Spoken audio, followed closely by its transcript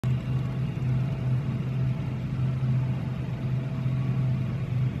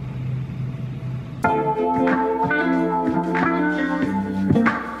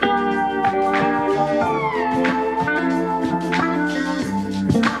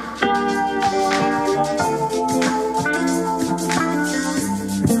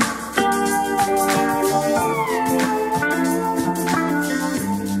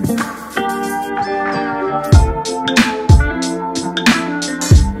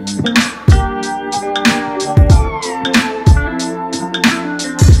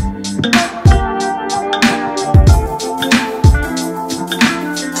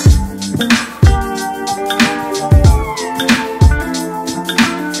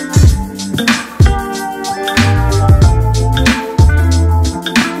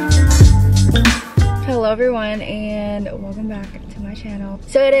Everyone, and welcome back to my channel.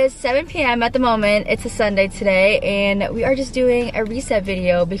 So it is 7 p.m. at the moment. It's a Sunday today, and we are just doing a reset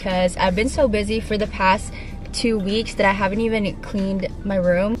video because I've been so busy for the past 2 weeks that I haven't even cleaned my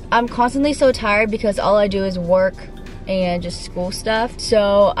room. I'm constantly so tired because all I do is work and just school stuff,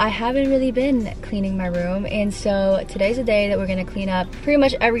 so I haven't really been cleaning my room. And so today's the day that we're gonna clean up pretty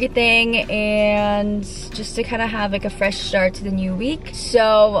much everything, and just to kind of have like a fresh start to the new week.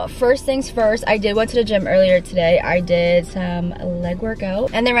 So first things first, I went to the gym earlier today. I did some leg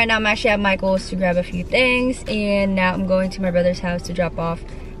workout, and then right now I'm actually at Michael's to grab a few things, and now I'm going to my brother's house to drop off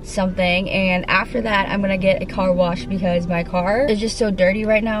something. And after that I'm gonna get a car wash because my car is just so dirty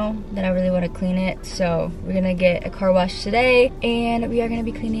right now that I really want to clean it. So we're gonna get a car wash today, and we are gonna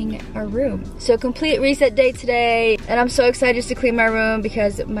be cleaning our room. So complete reset day today, and I'm so excited just to clean my room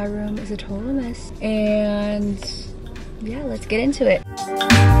because my room is a total mess. And yeah, let's get into it.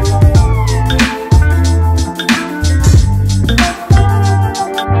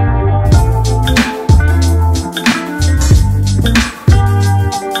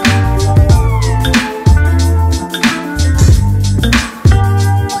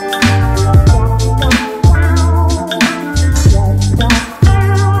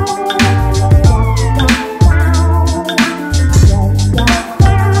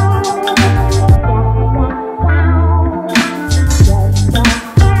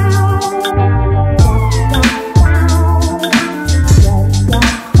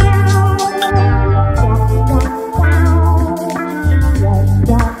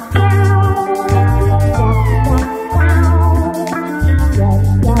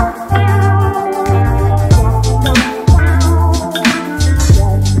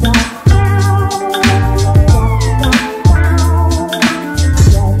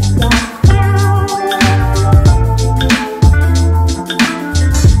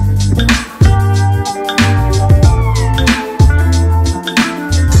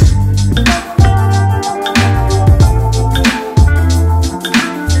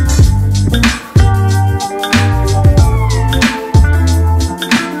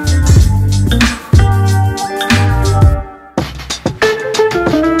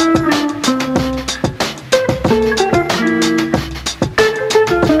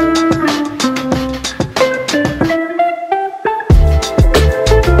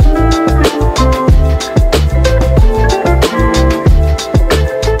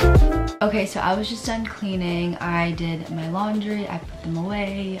 Okay, so I was just done cleaning. I did my laundry, I put them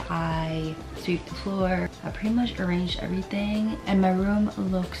away, I swept the floor, I pretty much arranged everything, and my room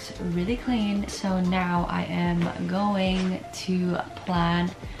looks really clean. So now I am going to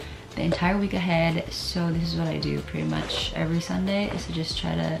plan the entire week ahead. So this is what I do pretty much every Sunday, is to just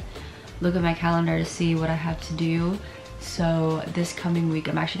try to look at my calendar to see what I have to do. So this coming week,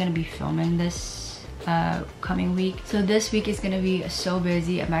 I'm actually gonna be filming this coming week. So this week is gonna be so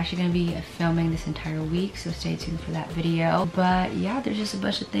busy. I'm actually gonna be filming this entire week, so stay tuned for that video. But yeah, there's just a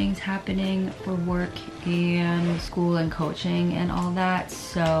bunch of things happening for work and school and coaching and all that.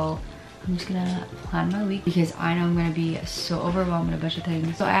 So I'm just gonna plan my week because I know I'm gonna be so overwhelmed with a bunch of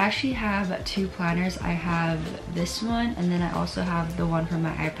things. So I actually have two planners. I have this one, and then I also have the one from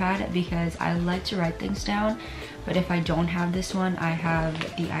my iPad because I like to write things down. But if I don't have this one, I have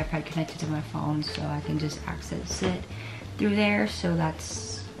the iPad connected to my phone, so I can just access it through there. So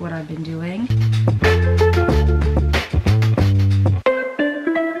that's what I've been doing.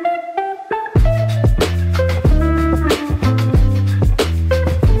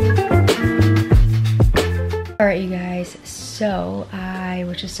 Alright, you guys, so I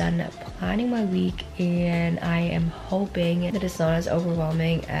was just done planning my week, and I am hoping that it's not as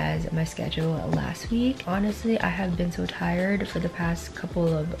overwhelming as my schedule last week. Honestly, I have been so tired for the past couple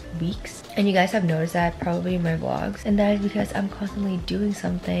of weeks, and you guys have noticed that probably in my vlogs, and that is because I'm constantly doing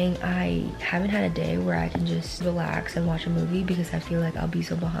something. I haven't had a day where I can just relax and watch a movie because I feel like I'll be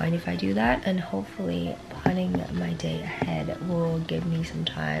so behind if I do that. And hopefully planning my day ahead will give me some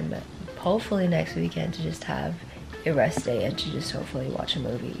time hopefully next weekend to just have a rest day and to just hopefully watch a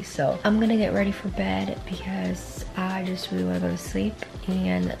movie. So I'm gonna get ready for bed because I just really want to go to sleep.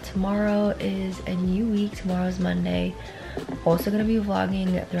 And tomorrow is a new week. Tomorrow's Monday. Also gonna be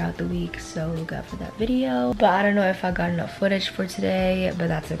vlogging throughout the week, so look out for that video. But I don't know if I got enough footage for today, but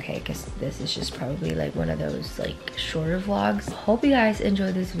that's okay because this is just probably like one of those like shorter vlogs. Hope you guys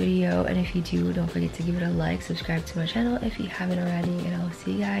enjoyed this video, and if you do, don't forget to give it a like, subscribe to my channel if you haven't already, and I'll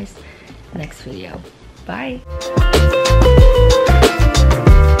see you guys next video. Bye.